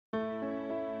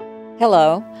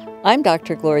Hello, I'm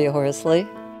Dr. Gloria Horsley.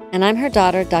 And I'm her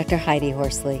daughter, Dr. Heidi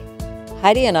Horsley.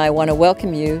 Heidi and I want to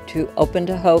welcome you to Open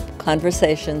to Hope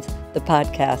Conversations, the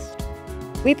podcast.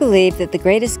 We believe that the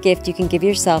greatest gift you can give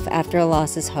yourself after a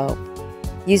loss is hope,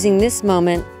 using this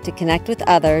moment to connect with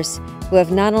others who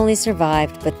have not only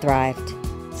survived but thrived.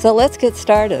 So let's get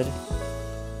started.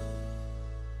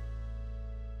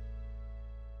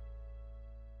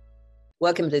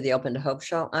 Welcome to the Open to Hope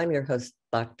Show. I'm your host,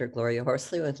 Dr. Gloria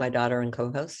Horsley, with my daughter and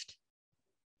co-host,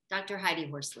 Dr. Heidi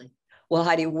Horsley. Well,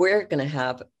 Heidi, we're going to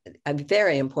have a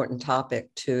very important topic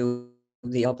to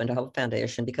the Open to Hope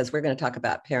Foundation because we're going to talk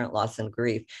about parent loss and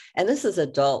grief. And this is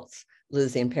adults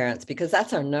losing parents because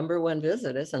that's our number one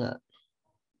visit, isn't it?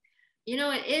 You know,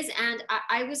 it is. And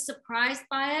I was surprised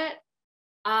by it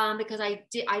because I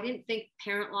didn't think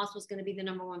parent loss was going to be the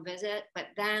number one visit. But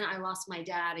then I lost my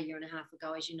dad a year and a half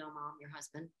ago, as you know, Mom, your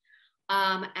husband.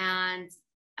 And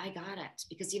I got it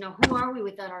because, you know, who are we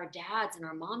without our dads and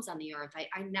our moms on the earth?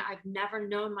 I've never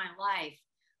known my life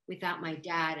without my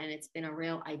dad. And it's been a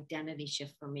real identity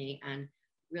shift for me and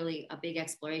really a big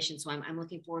exploration. So I'm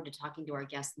looking forward to talking to our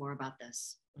guest more about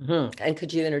this. Mm-hmm. And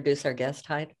could you introduce our guest,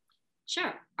 Heidi?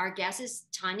 Sure. Our guest is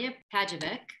Tanja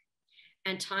Pajevic.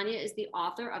 And Tanja is the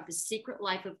author of The Secret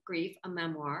Life of Grief, a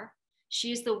memoir.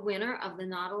 She is the winner of the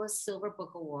Nautilus Silver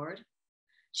Book Award.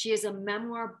 She is a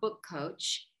memoir book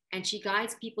coach, and she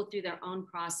guides people through their own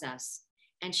process.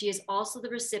 And she is also the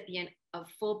recipient of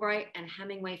Fulbright and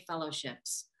Hemingway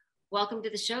fellowships. Welcome to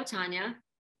the show, Tanja.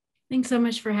 Thanks so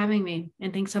much for having me.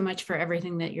 And thanks so much for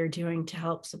everything that you're doing to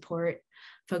help support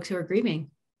folks who are grieving.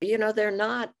 You know, they're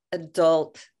not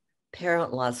adult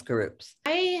parent loss groups.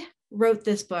 I wrote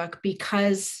this book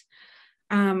because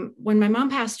when my mom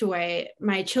passed away,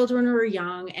 my children were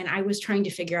young and I was trying to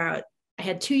figure out, I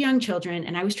had two young children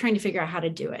and I was trying to figure out how to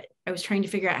do it. I was trying to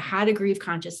figure out how to grieve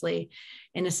consciously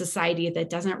in a society that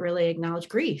doesn't really acknowledge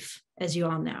grief, as you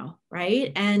all know,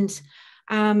 right? And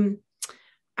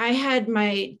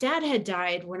my dad had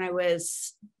died when I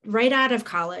was right out of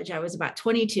college. I was about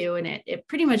 22 and it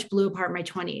pretty much blew apart my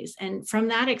 20s. And from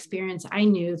that experience, I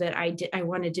knew that I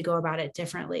wanted to go about it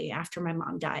differently after my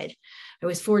mom died. I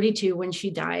was 42 when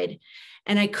she died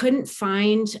and I couldn't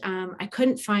find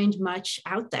much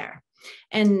out there.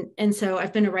 And so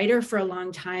I've been a writer for a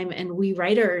long time, and we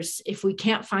writers, if we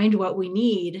can't find what we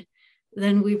need,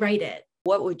 then we write it.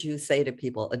 What would you say to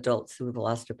people, adults who have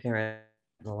lost a parent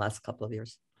in the last couple of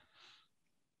years?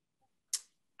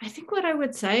 I think what I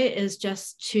would say is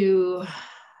just to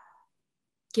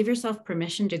give yourself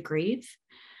permission to grieve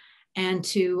and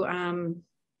to,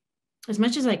 as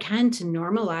much as I can, to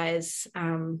normalize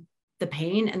the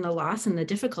pain and the loss and the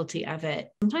difficulty of it.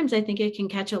 Sometimes I think it can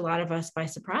catch a lot of us by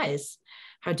surprise,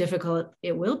 how difficult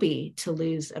it will be to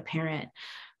lose a parent.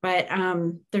 But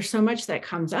there's so much that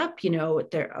comes up, you know,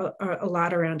 there are a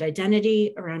lot around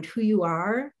identity, around who you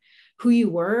are, who you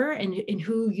were, and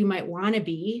who you might want to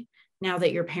be now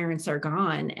that your parents are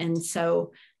gone. And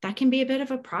so that can be a bit of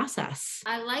a process.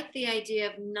 I like the idea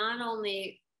of not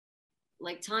only,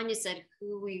 like Tanja said,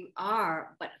 who we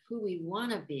are, but who we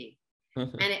want to be.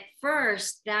 Mm-hmm. And at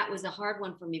first, that was a hard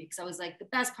one for me because I was like, the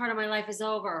best part of my life is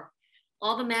over.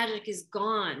 All the magic is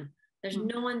gone. There's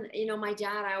no one, you know, my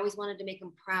dad, I always wanted to make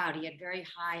him proud. He had very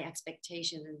high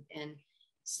expectations and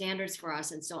standards for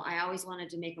us. And so I always wanted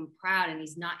to make him proud, and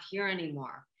he's not here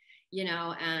anymore, you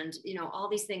know, and, you know, all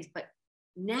these things. But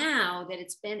now that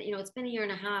it's been a year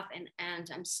and a half and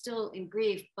I'm still in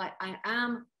grief, but I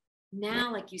am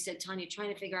now, like you said, Tanja,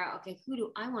 trying to figure out, okay, who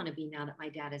do I want to be now that my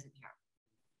dad isn't here?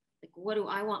 Like, what do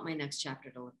I want my next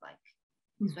chapter to look like?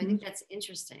 Mm-hmm. So I think that's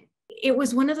interesting. It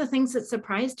was one of the things that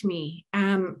surprised me.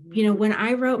 You know, when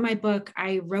I wrote my book,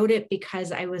 I wrote it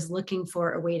because I was looking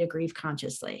for a way to grieve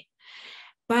consciously.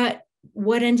 But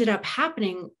what ended up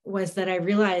happening was that I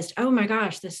realized, oh my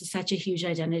gosh, this is such a huge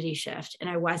identity shift. And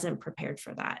I wasn't prepared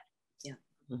for that. Yeah.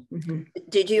 Mm-hmm.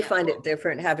 Did you find it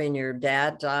different having your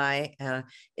dad die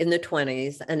in the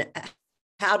 20s? And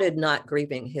how did not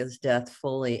grieving his death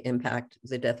fully impact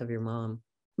the death of your mom?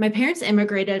 My parents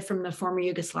immigrated from the former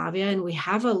Yugoslavia, and we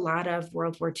have a lot of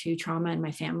World War II trauma in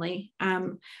my family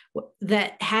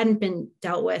that hadn't been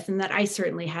dealt with and that I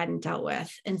certainly hadn't dealt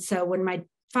with. And so when my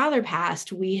father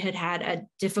passed, we had a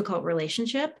difficult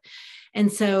relationship.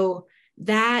 And so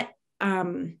that,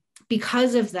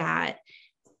 because of that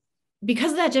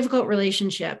difficult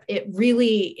relationship, it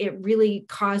really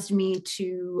caused me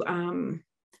to,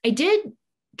 I did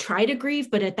try to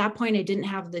grieve, but at that point I didn't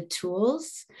have the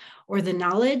tools or the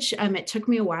knowledge. It took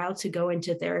me a while to go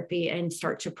into therapy and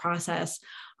start to process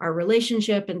our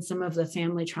relationship and some of the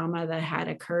family trauma that had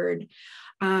occurred.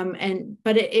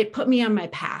 But it put me on my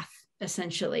path,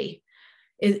 essentially.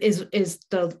 is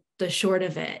the short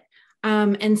of it.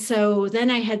 And so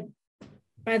then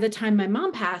by the time my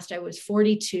mom passed, I was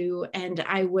 42, and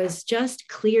I was just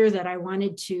clear that I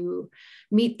wanted to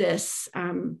meet this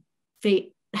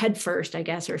fate head first, I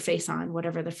guess, or face on,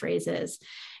 whatever the phrase is.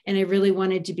 And I really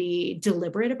wanted to be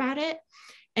deliberate about it.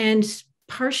 And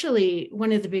partially,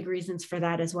 one of the big reasons for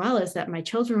that as well is that my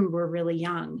children were really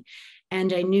young.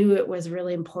 And I knew it was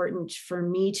really important for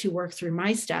me to work through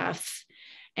my stuff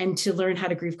and to learn how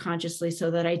to grieve consciously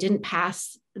so that I didn't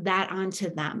pass that on to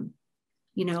them,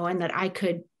 and that I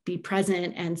could be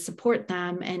present and support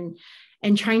them, and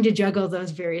trying to juggle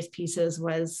those various pieces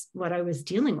was what I was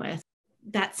dealing with.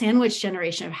 That sandwich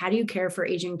generation of how do you care for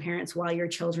aging parents while your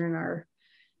children are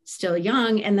still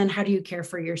young, and then how do you care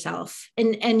for yourself?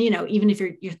 And even if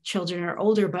your children are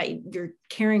older, but you're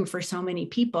caring for so many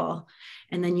people,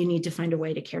 and then you need to find a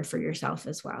way to care for yourself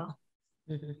as well.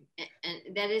 Mm-hmm.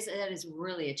 And that is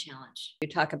really a challenge. You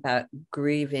talk about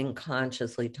grieving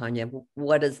consciously, Tanja.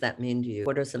 What does that mean to you?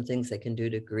 What are some things they can do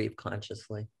to grieve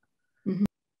consciously? Mm-hmm.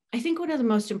 I think one of the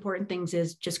most important things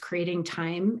is just creating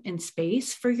time and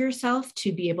space for yourself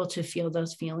to be able to feel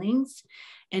those feelings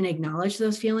and acknowledge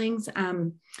those feelings.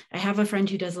 I have a friend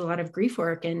who does a lot of grief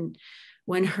work, and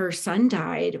when her son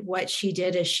died, what she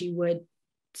did is she would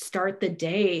start the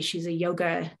day. She's a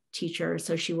yoga teacher,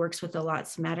 so she works with a lot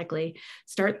somatically.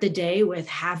 Start the day with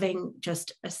having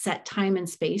just a set time and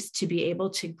space to be able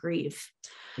to grieve,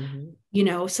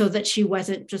 so that she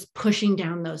wasn't just pushing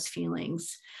down those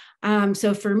feelings.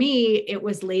 So for me, it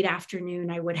was late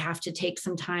afternoon. I would have to take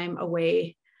some time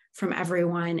away from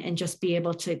everyone and just be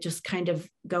able to just kind of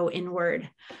go inward.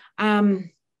 As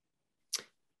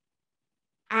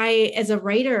a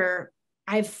writer,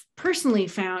 I've personally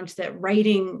found that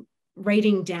writing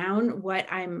down what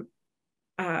I'm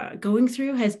going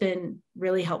through has been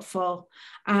really helpful.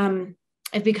 I've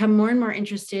become more and more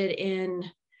interested in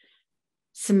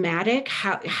somatic,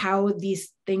 how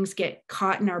these things get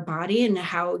caught in our body, and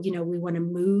how, we want to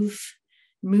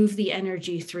move the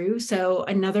energy through. So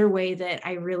another way that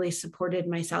I really supported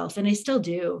myself, and I still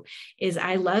do, is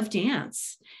I love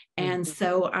dance. And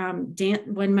so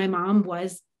when my mom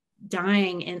was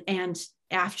dying and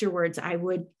afterwards, I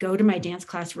would go to my dance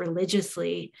class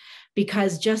religiously,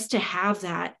 because just to have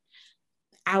that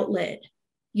outlet,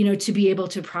 to be able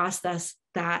to process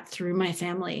that through my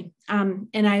family. And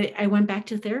I went back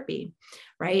to therapy,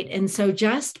 right? And so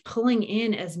just pulling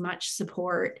in as much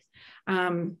support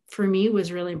for me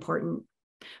was really important.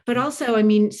 But also,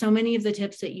 so many of the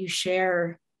tips that you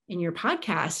share in your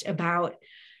podcast about,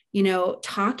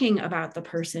 talking about the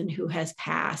person who has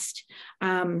passed,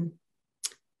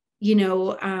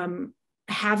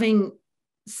 having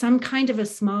some kind of a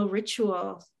small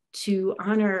ritual to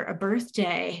honor a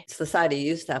birthday. Society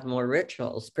used to have more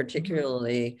rituals,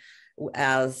 particularly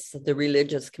as the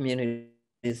religious communities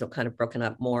have kind of broken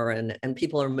up more, and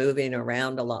people are moving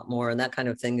around a lot more and that kind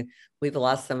of thing. We've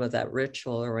lost some of that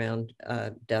ritual around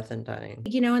death and dying.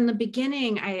 In the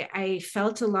beginning, I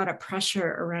felt a lot of pressure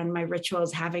around my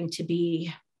rituals having to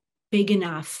be big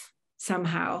enough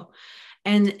somehow.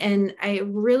 And I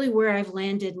really, where I've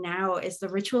landed now is the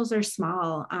rituals are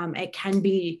small. It can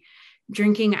be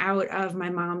drinking out of my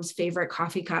mom's favorite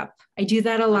coffee cup. I do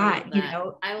that a lot,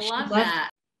 I love that.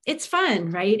 It's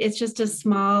fun, right? It's just a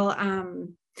small,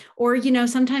 or,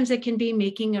 sometimes it can be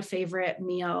making a favorite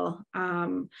meal,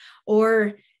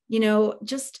 or,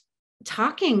 just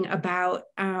talking about,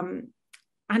 on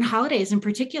holidays in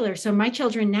particular. So my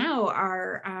children now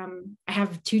are, I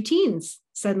have 2 teens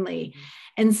suddenly.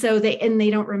 And so they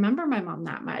don't remember my mom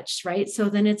that much, right? So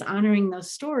then it's honoring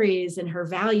those stories and her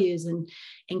values and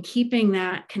keeping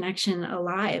that connection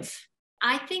alive.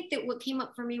 I think that what came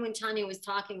up for me when Tanja was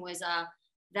talking was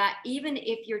that even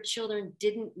if your children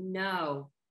didn't know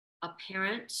a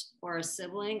parent or a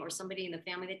sibling or somebody in the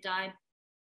family that died,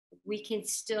 we can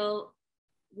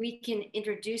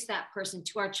introduce that person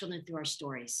to our children through our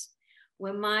stories.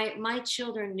 When my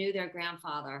children knew their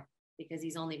grandfather, because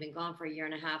he's only been gone for 1.5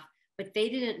 years, but they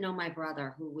didn't know my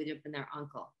brother, who would have been their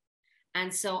uncle.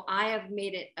 And so I have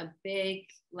made it a big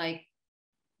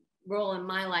role in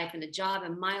my life and a job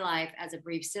in my life as a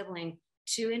bereaved sibling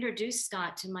to introduce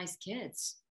Scott to my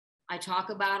kids. I talk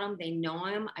about him, they know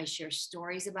him, I share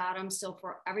stories about him. So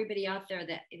for everybody out there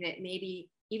that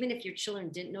maybe, even if your children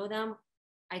didn't know them,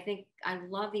 I think I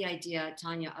love the idea,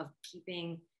 Tanja, of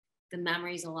keeping the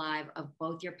memories alive of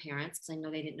both your parents, because I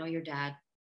know they didn't know your dad,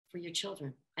 for your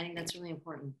children. I think that's really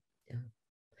important. Yeah.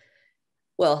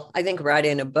 Well, I think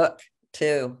writing a book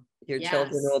too Your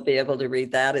children will be able to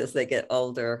read that as they get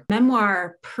older.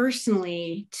 Memoir,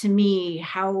 personally, to me,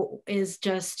 how is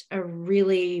just a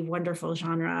really wonderful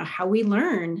genre. How we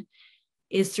learn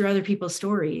is through other people's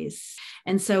stories.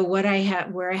 And so where I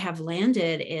have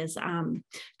landed is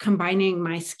combining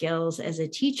my skills as a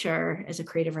teacher, as a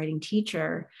creative writing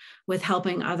teacher, with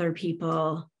helping other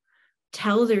people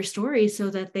tell their story so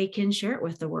that they can share it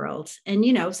with the world. And,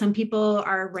 some people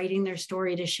are writing their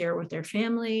story to share with their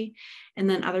family, and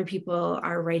then other people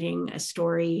are writing a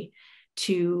story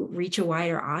to reach a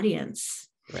wider audience.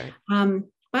 Right.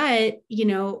 But,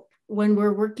 when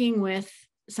we're working with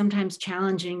sometimes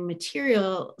challenging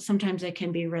material, sometimes it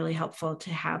can be really helpful to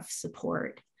have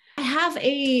support. I have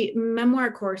a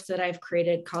memoir course that I've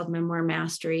created called Memoir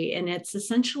Mastery, and it's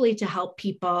essentially to help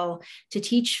people, to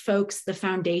teach folks the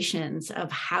foundations of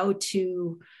how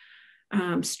to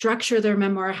structure their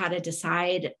memoir, how to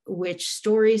decide which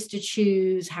stories to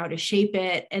choose, how to shape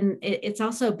it. And it's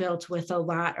also built with a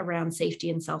lot around safety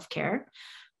and self-care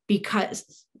because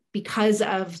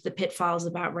of the pitfalls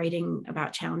about writing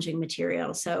about challenging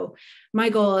material. So my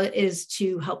goal is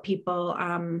to help people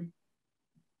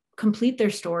complete their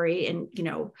story and,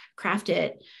 craft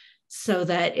it so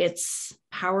that it's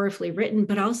powerfully written,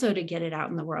 but also to get it out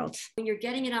in the world. When you're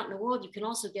getting it out in the world, you can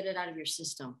also get it out of your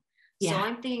system. Yeah. So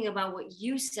I'm thinking about what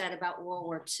you said about World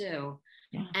War II.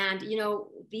 Yeah. And,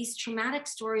 these traumatic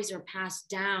stories are passed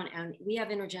down, and we have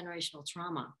intergenerational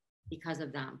trauma because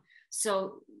of them.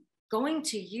 So going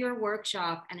to your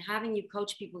workshop and having you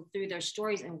coach people through their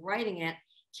stories and writing it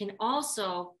can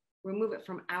also remove it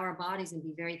from our bodies and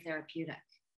be very therapeutic.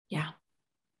 Yeah.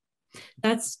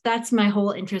 That's my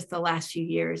whole interest the last few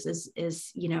years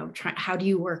is how do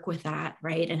you work with that,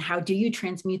 right? And how do you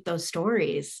transmute those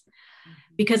stories?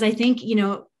 Because I think,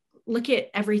 look at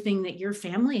everything that your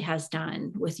family has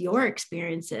done with your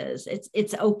experiences.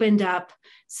 It's opened up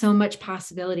so much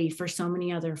possibility for so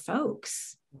many other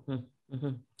folks. Mm-hmm.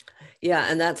 Mm-hmm. Yeah.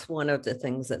 And that's one of the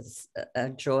things that's a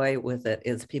joy with it,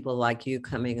 is people like you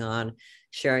coming on,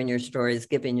 sharing your stories,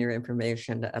 giving your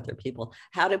information to other people.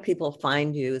 How do people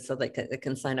find you so they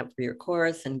can sign up for your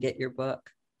course and get your book?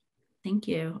 Thank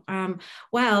you.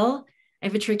 Well, I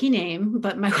have a tricky name,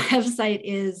 but my website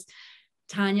is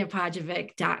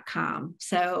TanjaPajevic.com.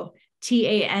 So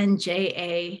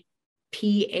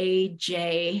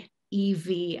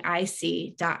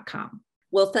TanjaPajevic.com.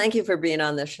 Well, thank you for being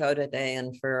on the show today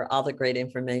and for all the great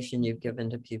information you've given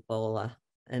to people,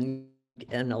 and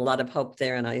a lot of hope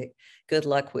there. And good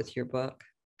luck with your book.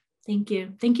 Thank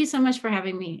you. Thank you so much for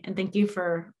having me. And thank you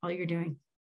for all you're doing.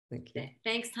 Thank you.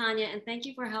 Thanks, Tanja. And thank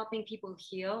you for helping people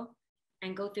heal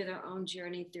and go through their own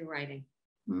journey through writing.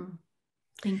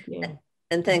 Thank you.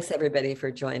 And thanks everybody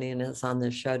for joining us on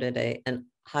this show today. And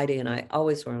Heidi and I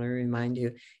always want to remind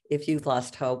you, if you've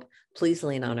lost hope, please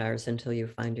lean on ours until you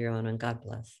find your own, and God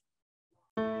bless.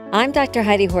 I'm Dr.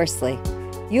 Heidi Horsley.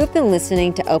 You have been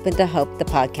listening to Open to Hope, the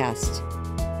podcast.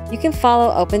 You can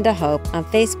follow Open to Hope on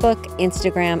Facebook,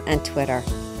 Instagram, and Twitter.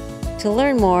 To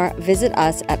learn more, visit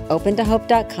us at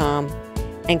opentohope.com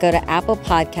and go to Apple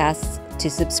Podcasts to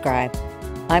subscribe.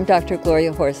 I'm Dr.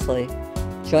 Gloria Horsley.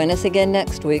 Join us again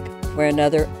next week for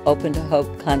another Open to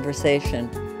Hope conversation,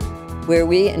 where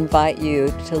we invite you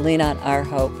to lean on our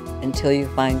hope until you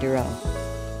find your own.